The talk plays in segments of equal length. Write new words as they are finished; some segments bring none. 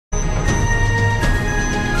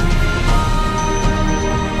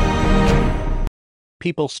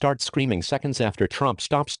People start screaming seconds after Trump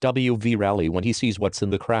stops WV rally when he sees what's in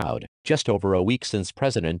the crowd. Just over a week since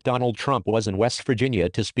President Donald Trump was in West Virginia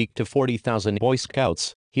to speak to 40,000 Boy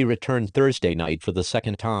Scouts, he returned Thursday night for the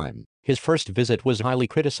second time. His first visit was highly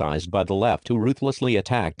criticized by the left, who ruthlessly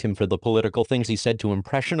attacked him for the political things he said to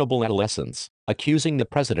impressionable adolescents, accusing the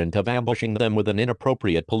president of ambushing them with an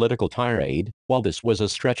inappropriate political tirade. While this was a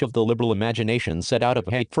stretch of the liberal imagination set out of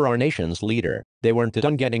hate for our nation's leader, they weren't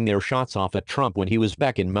done getting their shots off at Trump when he was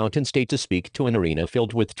back in Mountain State to speak to an arena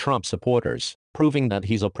filled with Trump supporters, proving that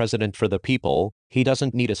he's a president for the people. He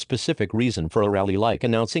doesn't need a specific reason for a rally like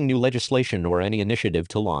announcing new legislation or any initiative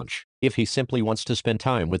to launch. If he simply wants to spend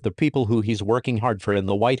time with the people who he's working hard for in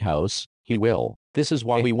the White House, he will. This is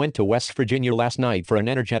why he went to West Virginia last night for an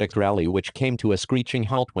energetic rally which came to a screeching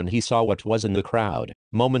halt when he saw what was in the crowd.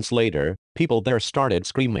 Moments later, people there started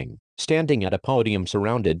screaming. Standing at a podium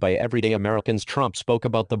surrounded by everyday Americans, Trump spoke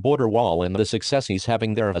about the border wall and the success he's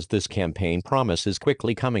having there as this campaign promise is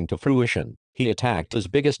quickly coming to fruition. He attacked his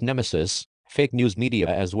biggest nemesis, fake news media,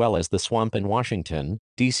 as well as the swamp in Washington,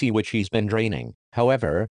 D.C., which he's been draining.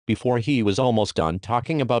 However, before he was almost done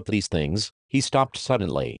talking about these things, he stopped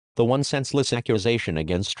suddenly. The one senseless accusation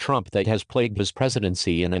against Trump that has plagued his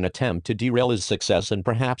presidency in an attempt to derail his success and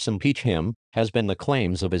perhaps impeach him, has been the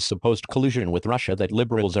claims of his supposed collusion with Russia that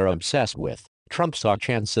liberals are obsessed with. Trump saw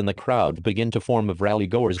chants in the crowd begin to form of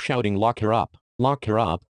rally-goers shouting "Lock her up,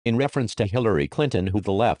 in reference to Hillary Clinton, who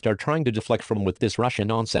the left are trying to deflect from with this Russia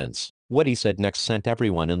nonsense. What he said next sent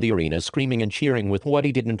everyone in the arena screaming and cheering, with what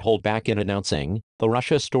he didn't hold back in announcing, "The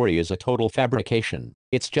Russia story is a total fabrication.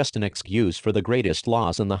 It's just an excuse for the greatest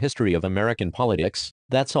loss in the history of American politics.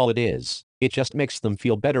 That's all it is. It just makes them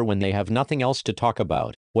feel better when they have nothing else to talk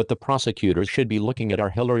about. What the prosecutors should be looking at are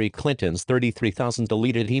Hillary Clinton's 33,000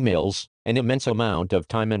 deleted emails. An immense amount of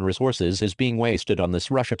time and resources is being wasted on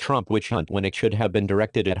this Russia-Trump witch hunt when it should have been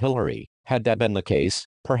directed at Hillary. Had that been the case,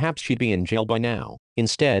 perhaps she'd be in jail by now."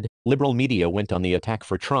 Instead, liberal media went on the attack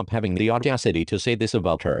for Trump having the audacity to say this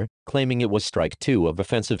about her, claiming it was strike two of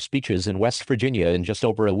offensive speeches in West Virginia in just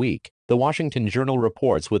over a week. The Washington Journal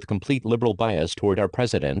reports with complete liberal bias toward our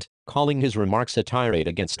president, calling his remarks a tirade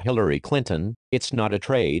against Hillary Clinton. "It's not a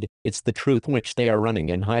trade, it's the truth which they are running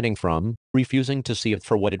and hiding from, refusing to see it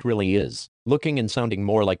for what it really is." Looking and sounding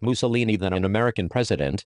more like Mussolini than an American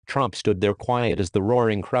president, Trump stood there quiet as the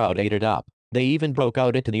roaring crowd ate it up. They even broke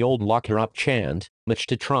out into the old "Lock her up" chant, much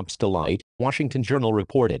to Trump's delight, Washington Journal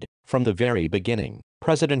reported. From the very beginning,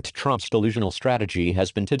 President Trump's delusional strategy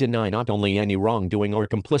has been to deny not only any wrongdoing or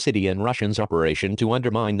complicity in Russia's operation to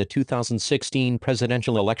undermine the 2016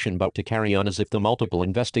 presidential election, but to carry on as if the multiple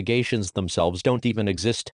investigations themselves don't even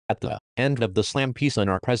exist. At the end of the slam piece on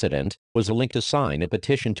our president was a link to sign a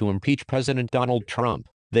petition to impeach President Donald Trump.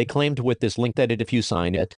 They claimed with this link that if you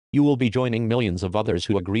sign it, you will be joining millions of others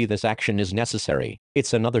who agree this action is necessary.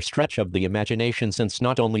 It's another stretch of the imagination, since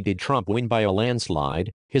not only did Trump win by a landslide,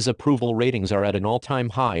 his approval ratings are at an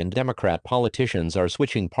all-time high and Democrat politicians are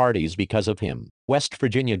switching parties because of him. West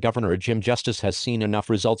Virginia Governor Jim Justice has seen enough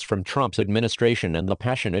results from Trump's administration and the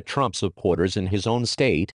passionate Trump supporters in his own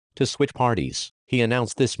state to switch parties. He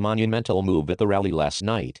announced this monumental move at the rally last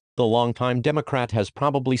night. The longtime Democrat has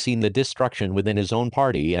probably seen the destruction within his own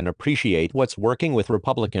party and appreciate what's working with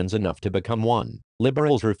Republicans enough to become one.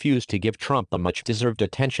 Liberals refuse to give Trump the much-deserved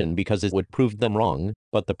attention because it would prove them wrong,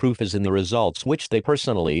 but the proof is in the results which they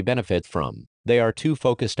personally benefit from. They are too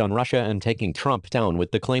focused on Russia and taking Trump down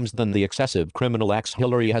with the claims than the excessive criminal acts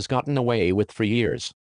Hillary has gotten away with for years.